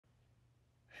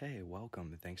Hey,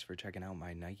 welcome. Thanks for checking out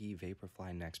my Nike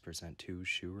Vaporfly Next Percent 2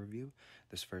 shoe review.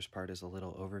 This first part is a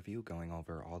little overview going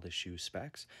over all the shoe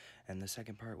specs, and the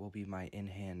second part will be my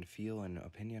in-hand feel and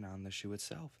opinion on the shoe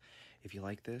itself. If you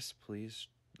like this, please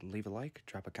leave a like,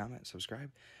 drop a comment, subscribe.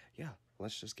 Yeah,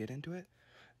 let's just get into it.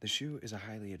 The shoe is a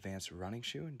highly advanced running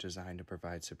shoe designed to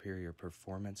provide superior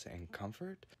performance and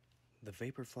comfort. The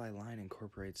Vaporfly line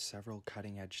incorporates several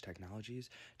cutting-edge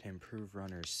technologies to improve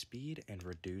runners' speed and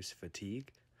reduce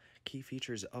fatigue. Key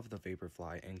features of the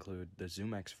Vaporfly include the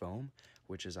ZoomX Foam,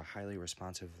 which is a highly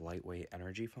responsive lightweight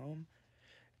energy foam,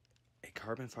 a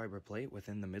carbon fiber plate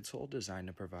within the midsole designed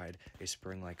to provide a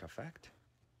spring-like effect,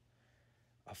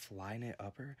 a fly knit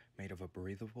upper made of a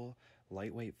breathable,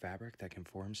 lightweight fabric that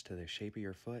conforms to the shape of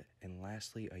your foot, and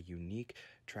lastly, a unique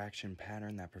traction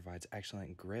pattern that provides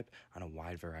excellent grip on a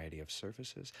wide variety of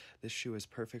surfaces. This shoe is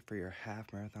perfect for your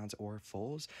half marathons or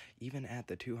fulls. Even at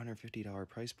the $250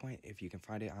 price point, if you can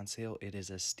find it on sale, it is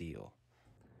a steal.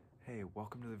 Hey,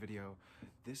 welcome to the video.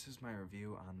 This is my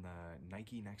review on the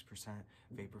Nike Next Percent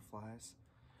Vaporflies.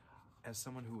 As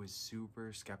someone who is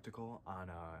super skeptical on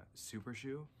a super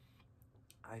shoe,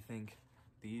 I think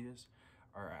these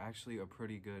are actually a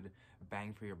pretty good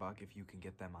bang for your buck if you can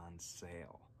get them on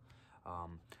sale.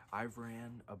 I've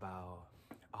ran about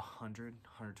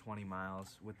 120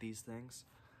 miles with these things.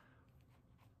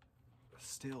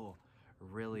 Still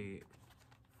really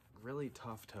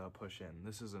tough to push in.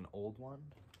 This is an old one.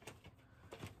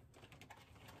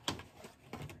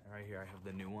 Right here I have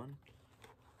the new one.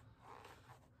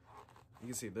 You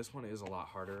can see this one is a lot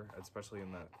harder, especially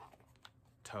in the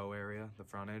toe area, the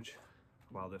front edge,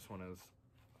 while this one is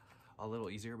a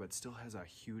little easier but still has a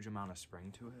huge amount of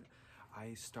spring to it.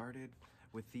 I started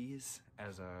with these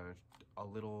as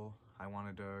I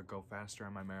wanted to go faster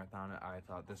on my marathon. I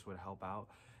thought this would help out,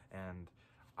 and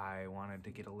I wanted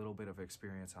to get a little bit of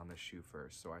experience on this shoe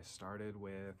first. So I started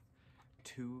with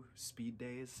 2 speed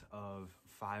days of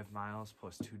 5 miles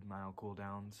plus 2 mile cool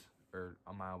downs, or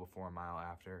a mile before, a mile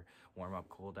after, warm-up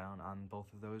cool down on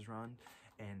both of those run.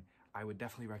 And I would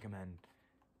definitely recommend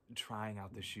trying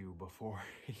out the shoe before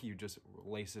you just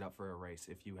lace it up for a race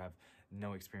if you have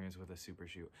no experience with a super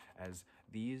shoe, as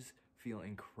these feel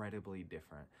incredibly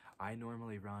different. I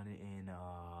normally run in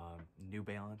New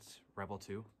Balance Rebel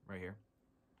 2 right here.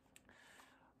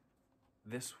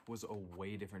 This was a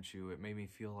way different shoe. It made me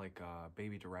feel like a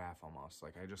baby giraffe almost.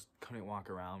 Like I just couldn't walk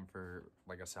around for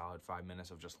like a solid 5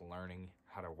 minutes of just learning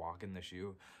how to walk in the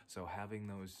shoe. So having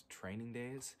those training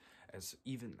days,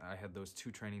 I had those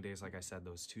 2 training days, like I said,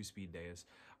 those 2 speed days.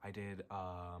 I did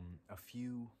a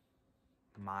few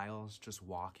miles just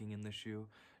walking in the shoe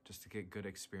just to get good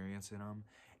experience in them.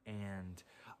 And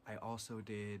I also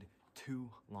did 2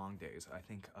 long days. I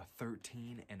think a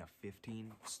 13 and a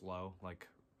 15 slow, like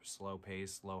slow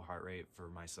pace, low heart rate for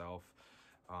myself,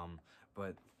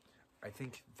 but I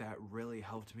think that really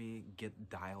helped me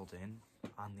get dialed in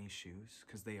on these shoes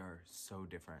because they are so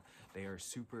different. They are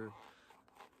super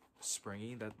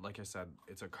springy. That, like I said,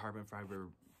 it's a carbon fiber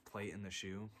plate in the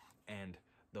shoe, and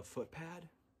the foot pad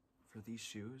for these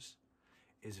shoes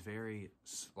is very,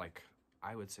 like,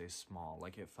 I would say small.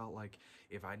 Like, it felt like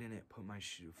if I didn't put my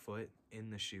foot in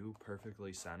the shoe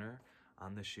perfectly center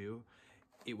on the shoe,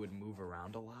 it would move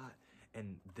around a lot.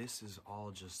 And this is all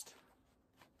just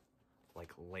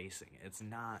like lacing. It's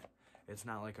not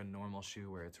like a normal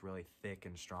shoe where it's really thick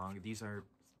and strong. These are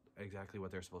exactly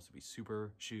what they're supposed to be,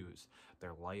 super shoes.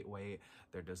 They're lightweight,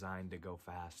 they're designed to go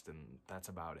fast, and that's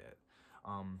about it.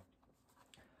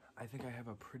 I think I have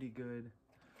a pretty good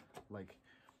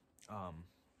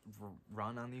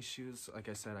run on these shoes. Like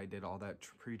I said, I did all that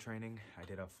pre-training. I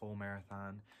did a full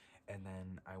marathon, and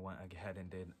then I went ahead and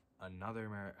did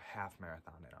another half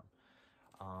marathon in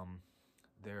them.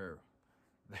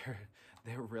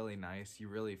 They're really nice.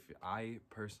 I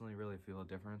personally really feel a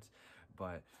difference,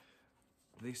 but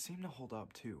they seem to hold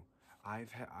up too. I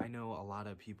know a lot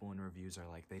of people in reviews are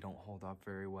like, they don't hold up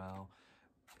very well.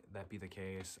 That be the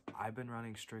case. I've been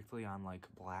running strictly on like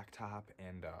blacktop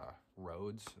and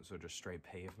roads, so just straight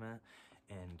pavement,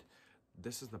 and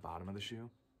this is the bottom of the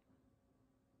shoe.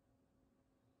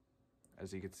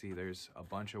 As you can see, there's a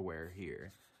bunch of wear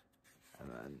here, and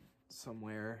then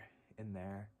somewhere in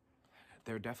there.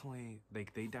 They definitely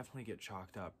get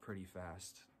chalked up pretty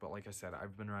fast. But like I said,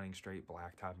 I've been running straight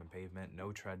blacktop and pavement,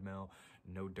 no treadmill,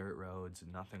 no dirt roads,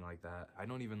 nothing like that. I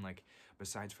don't even, like,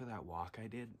 besides for that walk I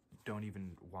did, don't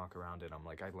even walk around in them.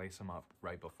 Like, I lace them up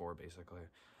right before, basically.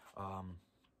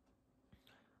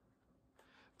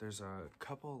 There's a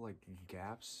couple, like,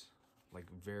 gaps,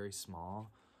 like, very small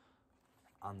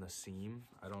on the seam.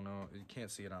 I don't know, you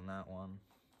can't see it on that one.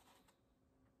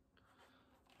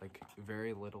 like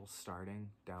very little starting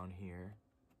down here,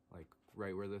 like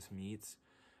right where this meets.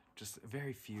 Just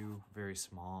very few, very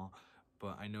small.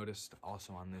 But I noticed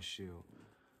also on this shoe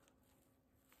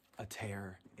a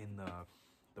tear in the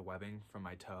webbing from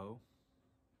my toe,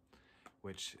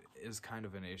 which is kind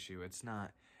of an issue. It's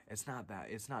not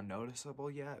noticeable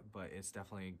yet, but it's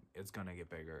gonna get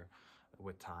bigger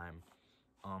with time.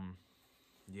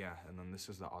 Yeah, and then this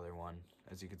is the other one.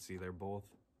 As you can see, they're both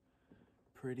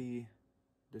pretty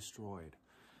destroyed,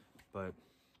 but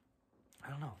I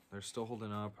don't know, they're still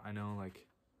holding up. I know, like,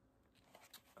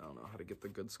 I don't know how to get the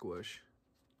good squish.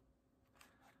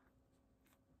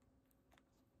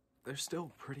 They're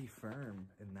still pretty firm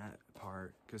in that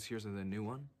part, because here's the new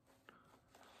one.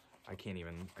 I can't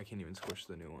even squish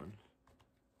the new one.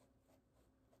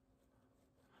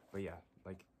 But yeah,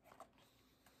 like,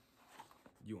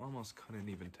 you almost couldn't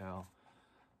even tell.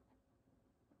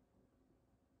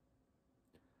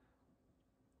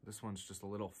 This one's just a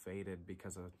little faded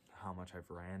because of how much I've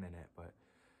ran in it, but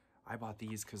I bought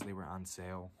these because they were on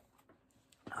sale.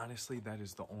 Honestly, that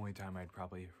is the only time I'd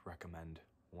probably recommend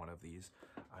one of these.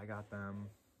 I got them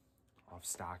off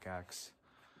StockX,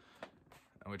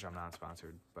 which I'm not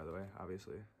sponsored, by the way,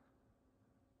 obviously.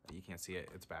 You can't see it,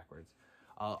 it's backwards.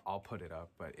 I'll put it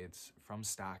up, but it's from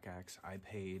StockX. I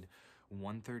paid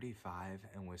 $135,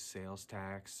 and with sales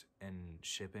tax and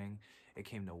shipping, it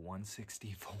came to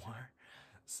 $164.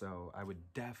 So I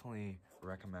would definitely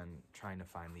recommend trying to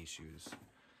find these shoes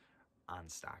on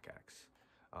StockX,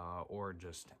 or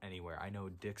just anywhere. I know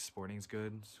Dick's Sporting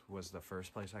Goods was the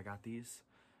first place I got these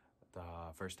the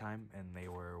first time, and they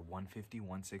were $150,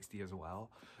 $160 as well.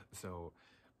 So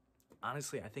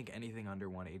honestly, I think anything under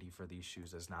 $180 for these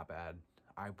shoes is not bad.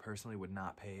 I personally would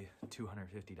not pay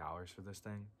 $250 for this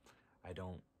thing. I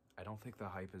don't think the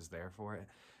hype is there for it.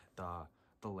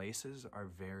 The laces are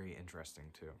very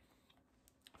interesting too.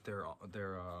 They're I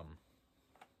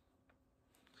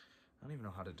don't even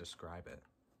know how to describe it.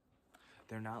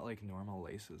 They're not like normal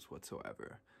laces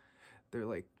whatsoever. They're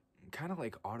like kind of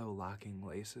like auto-locking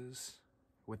laces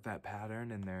with that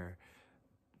pattern, and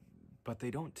but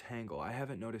they don't tangle. I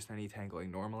haven't noticed any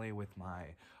tangling. Normally with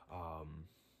my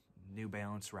New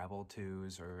Balance Rebel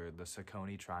 2s or the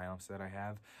Saucony Triumphs that I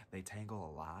have, they tangle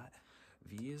a lot.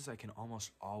 These, I can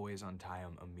almost always untie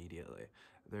them immediately.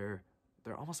 They're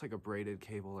almost like a braided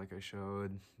cable like I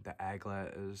showed. The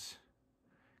aglet is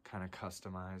kind of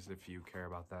customized if you care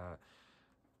about that.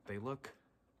 They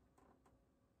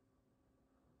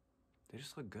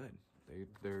just look good.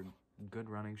 They're good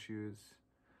running shoes.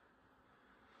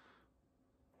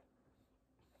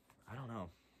 I don't know.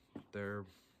 Their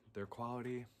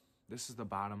quality. This is the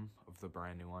bottom of the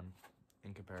brand new one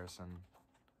in comparison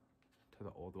to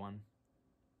the old one.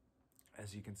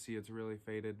 As you can see, it's really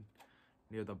faded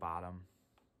near the bottom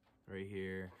right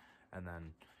here, and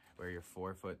then where your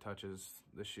forefoot touches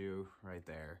the shoe right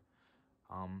there.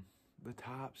 The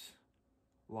tops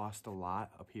lost a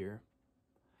lot up here.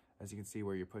 As you can see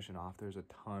where you're pushing off, there's a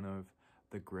ton of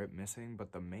the grip missing,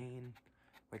 but the main,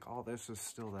 like all this is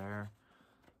still there.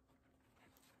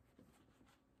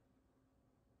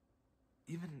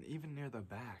 Even near the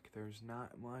back, there's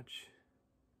not much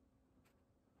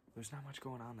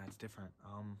going on that's different.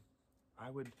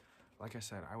 Like I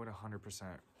said, I would 100%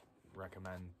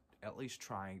 recommend at least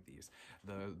trying these.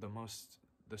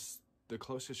 The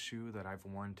closest shoe that I've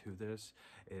worn to this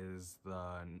is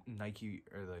the Nike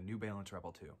or the New Balance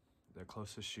Rebel 2. The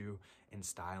closest shoe in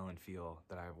style and feel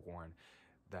that I've worn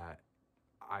that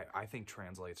I think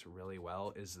translates really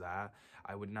well is that.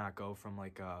 I would not go from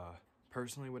like a,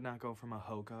 personally would not go from a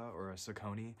Hoka or a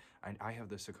Saucony. I have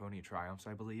the Saucony Triumphs,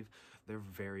 I believe. They're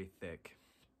very thick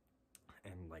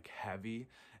and like heavy,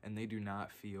 and they do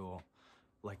not feel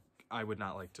like, I would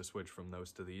not like to switch from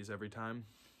those to these every time.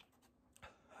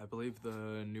 I believe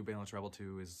the New Balance Rebel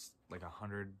 2 is like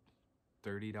 $130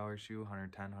 shoe,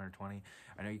 $110, $120.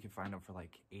 I know you can find them for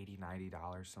like $80,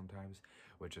 $90 sometimes,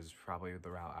 which is probably the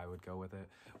route I would go with it.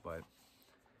 But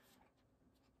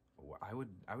I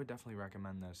would definitely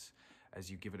recommend this as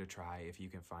you give it a try if you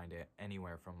can find it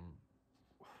anywhere from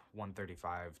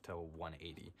 $135 to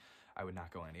 $180. I would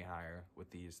not go any higher with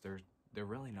these. They're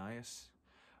really nice,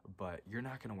 but you're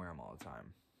not gonna wear them all the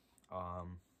time,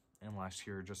 unless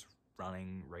you're just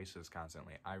running races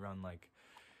constantly. I run like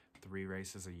 3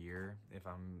 races a year if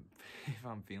I'm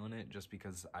feeling it, just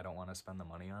because I don't want to spend the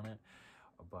money on it.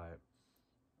 But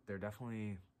they'll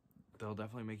definitely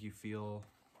make you feel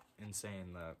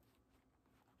insane. That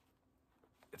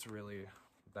it's really,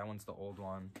 that one's the old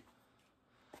one.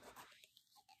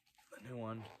 The new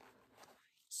one,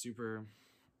 super,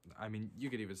 I mean, you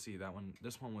could even see that one.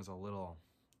 This one was a little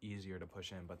easier to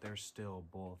push in, but they're still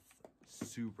both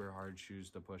super hard shoes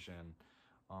to push in.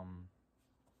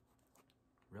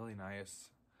 Really nice.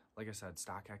 Like I said,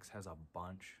 StockX has a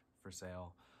bunch for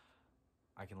sale.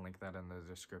 I can link that in the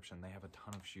description. They have a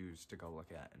ton of shoes to go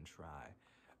look at and try.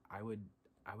 I would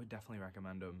definitely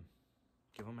recommend them.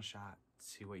 Give them a shot.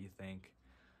 See what you think.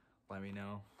 Let me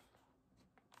know.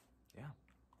 Yeah,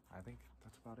 I think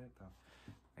that's about it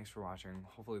though. Thanks for watching.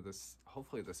 Hopefully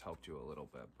this helped you a little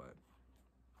bit, but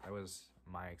that was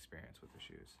my experience with the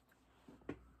shoes.